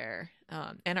advice there,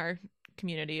 and our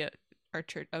community, our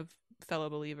church of fellow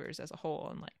believers as a whole,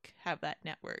 and like have that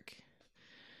network.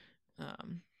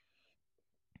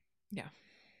 Yeah.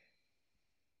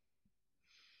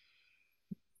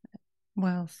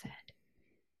 Well said.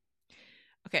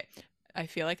 Okay, I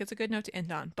feel like it's a good note to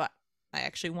end on, but I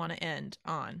actually want to end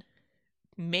on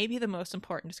maybe the most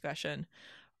important discussion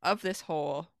of this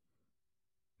whole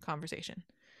conversation.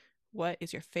 What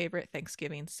is your favorite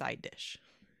Thanksgiving side dish?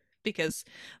 Because,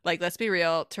 like, let's be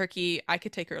real, turkey, I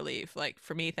could take or leave. Like,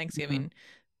 for me, Mhm. Thanksgiving,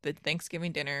 the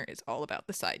Thanksgiving dinner is all about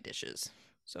the side dishes.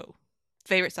 So,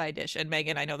 favorite side dish. And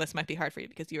Megan, I know this might be hard for you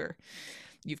because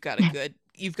you've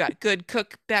got good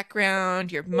cook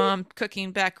background, your mom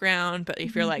cooking background, but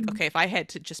if you're like, Mhm. okay, if I had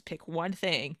to just pick one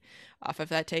thing off of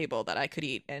that table that I could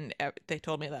eat, and they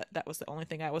told me that that was the only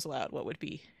thing I was allowed, what would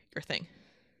be your thing?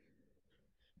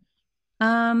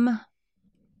 Um,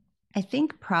 I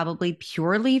think probably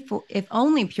purely for, if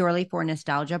only purely for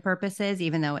nostalgia purposes,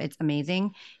 even though it's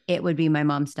amazing, it would be my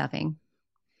mom's stuffing.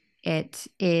 It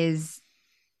is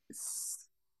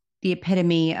the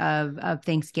epitome of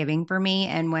Thanksgiving for me.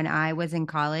 And when I was in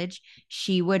college,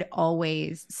 she would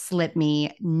always slip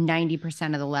me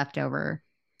 90% of the leftover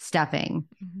stuffing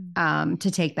Mm-hmm. to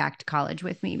take back to college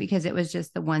with me because it was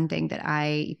just the one thing that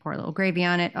I pour a little gravy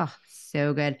on it. Oh,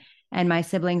 so good. And my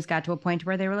siblings got to a point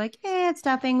where they were like, it's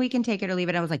stuffing. We can take it or leave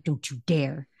it. I was like, don't you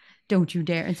dare. Don't you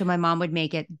dare. And so my mom would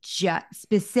make it just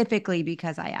specifically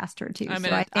because I asked her to. So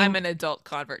I I'm think, an adult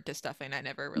convert to stuffing. I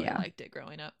never really yeah. liked it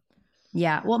growing up.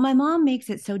 Yeah. Well, my mom makes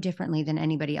it so differently than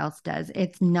anybody else does.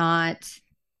 It's not,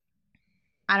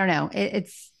 I don't know.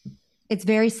 It's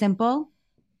very simple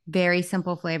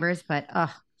flavors, but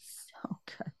oh, so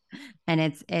good. And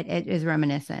it is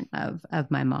reminiscent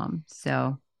of my mom.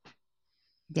 So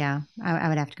yeah, I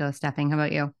would have to go stuffing. How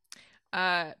about you?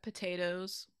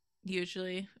 Potatoes,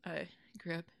 usually. I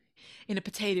grew up in a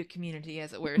potato community,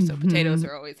 as it were, so potatoes Hmm.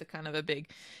 are always a kind of a big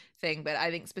thing. But I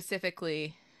think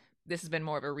specifically, this has been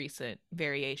more of a recent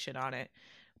variation on it.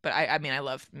 But I mean, I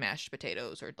love mashed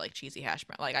potatoes or like cheesy hash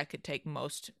brown. Like I could take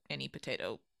most any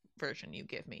potato version you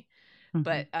give me. Hmm.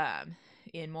 But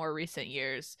in more recent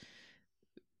years,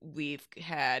 we've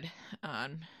had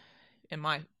in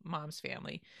my mom's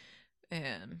family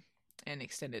um, an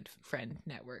extended friend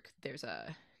network. There's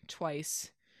a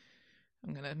twice.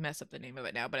 I'm gonna mess up the name of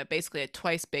it now, but basically a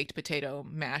twice baked potato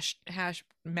mashed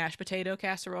potato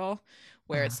casserole,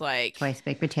 where Oh, it's like, twice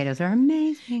baked potatoes are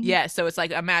amazing. yeah, so it's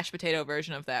like a mashed potato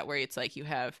version of that, where it's like you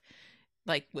have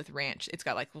like with ranch, it's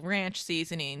got like ranch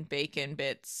seasoning, bacon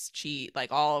bits, cheese,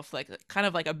 like all of like kind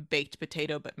of like a baked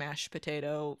potato but mashed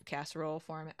potato casserole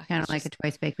format. Kind of It's like a just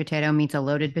twice baked potato meets a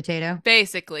loaded potato.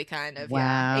 basically kind of,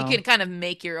 yeah. You Wow. can kind of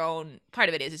make your own. Part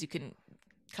of it is you can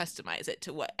customize it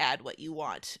to add what you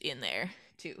want in there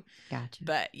too. Gotcha.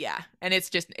 But yeah, and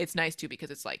it's nice too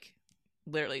because it's like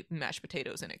literally mashed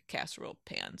potatoes in a casserole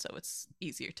pan, so it's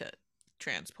easier to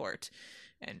transport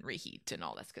and reheat and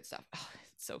all that good stuff. Oh,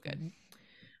 it's so good.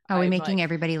 Are we I'm making like,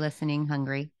 everybody listening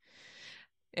hungry?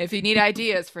 if you need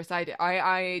ideas for side,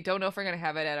 I don't know if we're gonna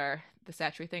have it at our the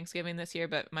Satchery Thanksgiving this year,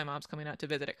 but my mom's coming out to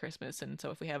visit at Christmas, and so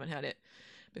if we haven't had it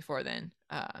before then,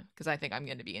 because I think I'm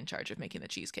going to be in charge of making the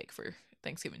cheesecake for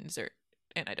Thanksgiving dessert,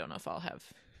 and I don't know if I'll have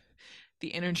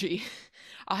the energy.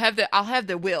 I'll have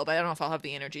the will, but I don't know if I'll have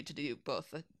the energy to do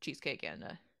both the cheesecake and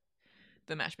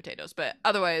the mashed potatoes. But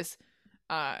otherwise,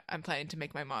 I'm planning to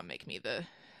make my mom make me the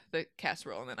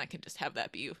casserole, and then I can just have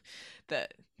that be the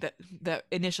the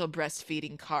initial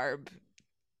breastfeeding carb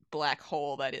black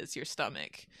hole that is your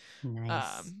stomach.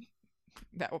 Nice. Um,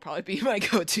 that will probably be my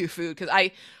go-to food because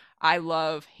I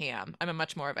love ham. I'm a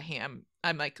much more of a ham.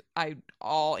 I'm like I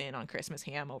all in on Christmas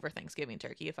ham over Thanksgiving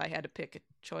turkey if I had to pick a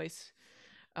choice.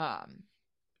 Um,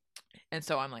 and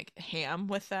so I'm like ham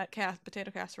with that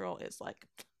potato casserole is like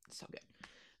so good.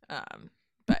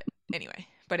 But anyway,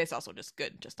 but it's also just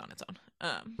good just on its own.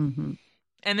 Hmm.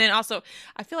 And then also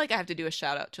I feel like I have to do a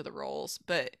shout out to the rolls,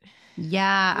 but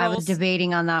Yeah, I was rolls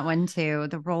debating on that one too.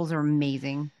 The rolls are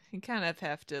amazing. you kind of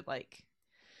have to like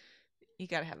you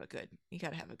gotta have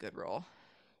a good roll.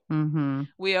 Hmm.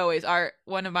 We always are.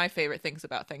 One of my favorite things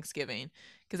about Thanksgiving,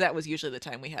 because that was usually the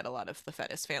time we had a lot of the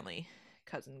Fettis family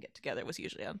cousin get together, was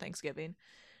usually on Thanksgiving,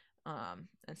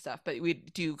 and stuff. But we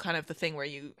do kind of the thing where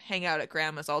you hang out at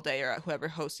grandma's all day or whoever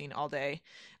hosting all day,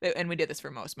 and we did this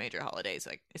for most major holidays,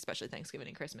 like especially Thanksgiving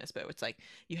and Christmas. But it's like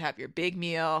you have your big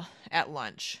meal at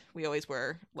lunch. We always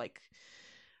were like,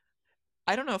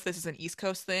 I don't know if this is an East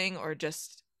Coast thing or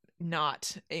just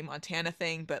not a Montana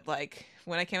thing, but like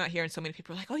when I came out here and so many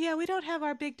people were like, "Oh yeah, we don't have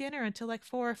our big dinner until like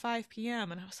 4 or 5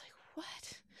 p.m." and I was like,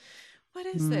 "What? What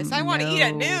is this? I want to eat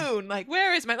at No. noon. Like,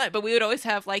 where is my lunch?" But we would always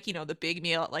have like, the big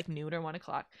meal at like noon or 1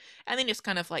 o'clock, and then just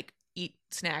kind of like eat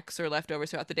snacks or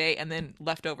leftovers throughout the day, and then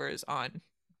leftovers on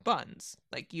buns,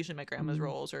 like usually my grandma's Mm.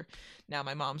 rolls or now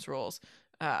my mom's rolls.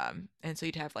 And so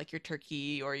you'd have like your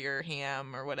turkey or your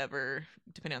ham or whatever,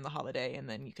 depending on the holiday. And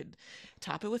then you could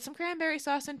top it with some cranberry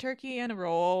sauce and turkey and a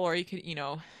roll, or you could,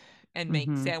 and make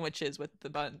Mm-hmm. sandwiches with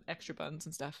the extra buns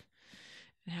and stuff,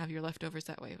 and have your leftovers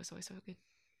that way. It was always so good.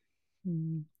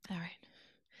 Mm. All right.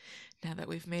 Now that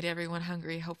we've made everyone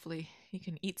hungry, hopefully you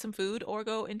can eat some food or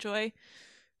go enjoy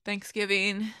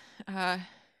Thanksgiving,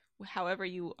 however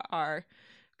you are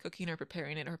cooking or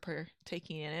preparing it or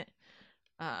partaking in it.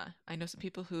 I know some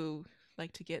people who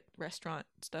like to get restaurant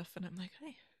stuff, and I'm like,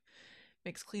 hey,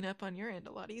 makes cleanup on your end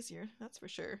a lot easier. That's for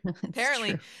sure.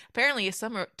 True. Apparently,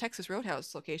 some Texas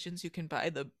Roadhouse locations you can buy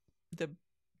the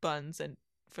buns and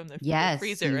from the Yes,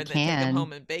 freezer you and then take them can.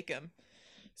 home and bake them.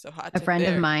 So hot A tip friend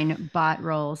of there. mine bought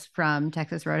rolls from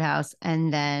Texas Roadhouse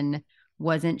and then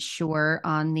wasn't sure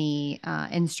on the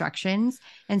instructions.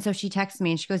 And so she texted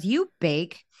me and she goes, "You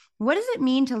bake. What does it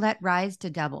mean to let rise to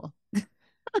double?"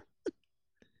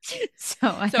 So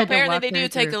I So had to apparently walk they her do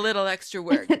take through. a little extra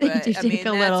work, They but do I take mean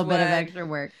a little that's bit of what extra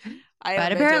work, I but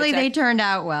haven't been to a apparently they turned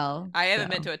out well. I haven't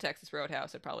been So to a Texas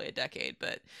Roadhouse in probably a decade,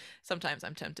 but sometimes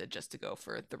I'm tempted just to go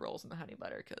for the rolls and the honey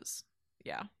butter because,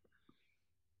 yeah,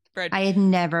 bread. I had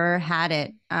never had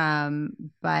it.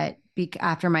 But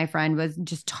after my friend was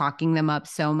just talking them up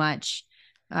so much,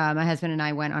 my husband and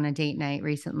I went on a date night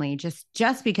recently, just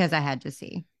because I had to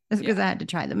see, just because Yeah, I had to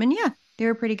try them, and yeah, they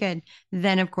were pretty good.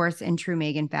 Then, of course, in true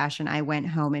Megan fashion, I went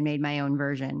home and made my own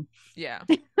version. yeah.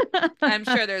 I'm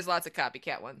sure there's lots of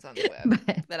copycat ones on the web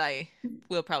But that I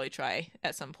will probably try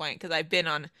at some point because I've been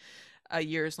on a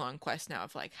years long quest now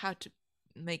of like how to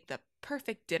make the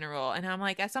perfect dinner roll, and I'm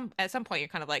like at some point you're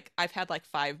kind of like I've had like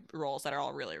 5 rolls that are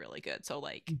all really really good, so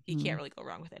like you can't mhm. really go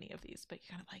wrong with any of these, but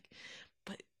you're kind of like,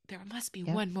 but there must be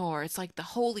Yep. one more. It's like the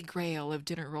holy grail of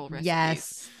dinner roll recipes.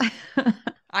 Yes.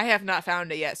 I have not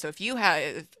found it yet, so if you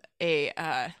have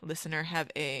a listener have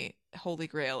a holy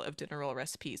grail of dinner roll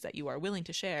recipes that you are willing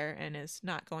to share and is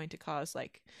not going to cause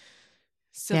like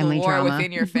civil Family war trauma.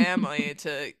 within your family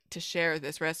to share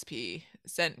this recipe,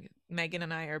 send Megan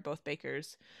and I are both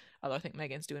bakers, although I think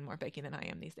Megan's doing more baking than I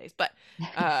am these days, but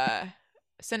uh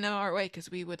send them our way because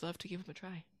we would love to give them a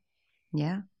try.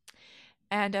 Yeah.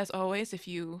 And as always, if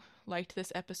you liked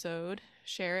this episode,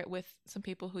 share it with some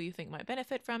people who you think might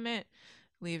benefit from it.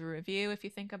 Leave a review if you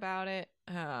think about it.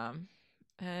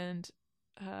 And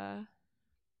uh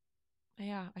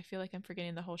yeah, I feel like I'm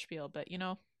forgetting the whole spiel, but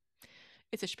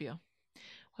it's a spiel.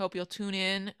 Hope you'll tune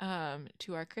in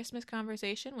to our Christmas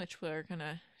conversation, which we're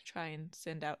gonna try and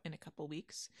send out in a couple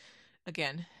weeks.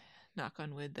 Again, knock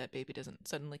on wood that baby doesn't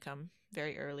suddenly come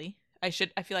very early. I feel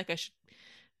like I should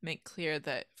make clear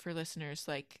that for listeners,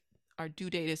 like our due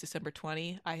date is December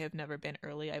 20. I have never been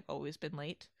early. I've always been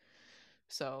late.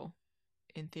 So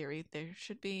in theory, there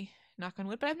should be knock on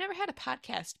wood, but I've never had a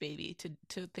podcast baby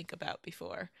to think about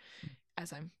before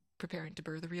as I'm preparing to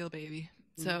birth a real baby.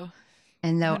 So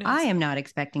And who though I knows? am not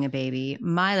expecting a baby,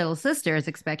 my little sister is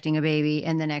expecting a baby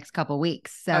in the next couple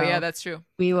weeks. Oh yeah, So that's true.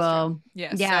 we That's true. will,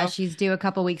 Yeah, yeah, so she's due a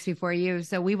couple weeks before you.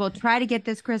 So we will try to get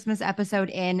this Christmas episode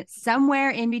in somewhere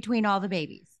in between all the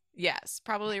babies. yes,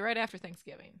 probably right after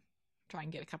Thanksgiving. Try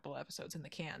and get a couple episodes in the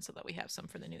can so that we have some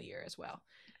for the new year as well.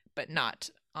 But not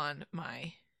on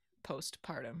my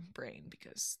postpartum brain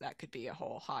because that could be a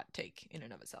whole hot take in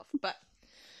and of itself. But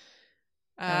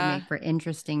That would make for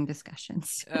interesting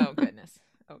discussions. oh goodness.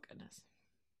 Oh goodness.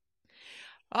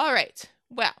 All right.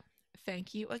 Well,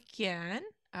 thank you again.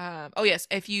 Oh yes,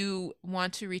 if you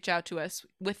want to reach out to us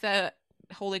with a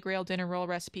Holy Grail dinner roll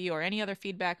recipe or any other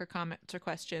feedback or comments or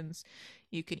questions,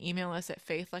 you can email us at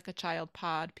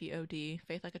faithlikeachildpod, P-O-D,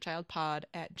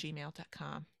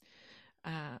 faithlikeachildpod@gmail.com.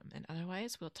 And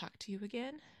otherwise, we'll talk to you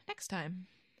again next time.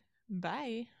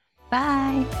 Bye.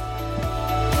 Bye.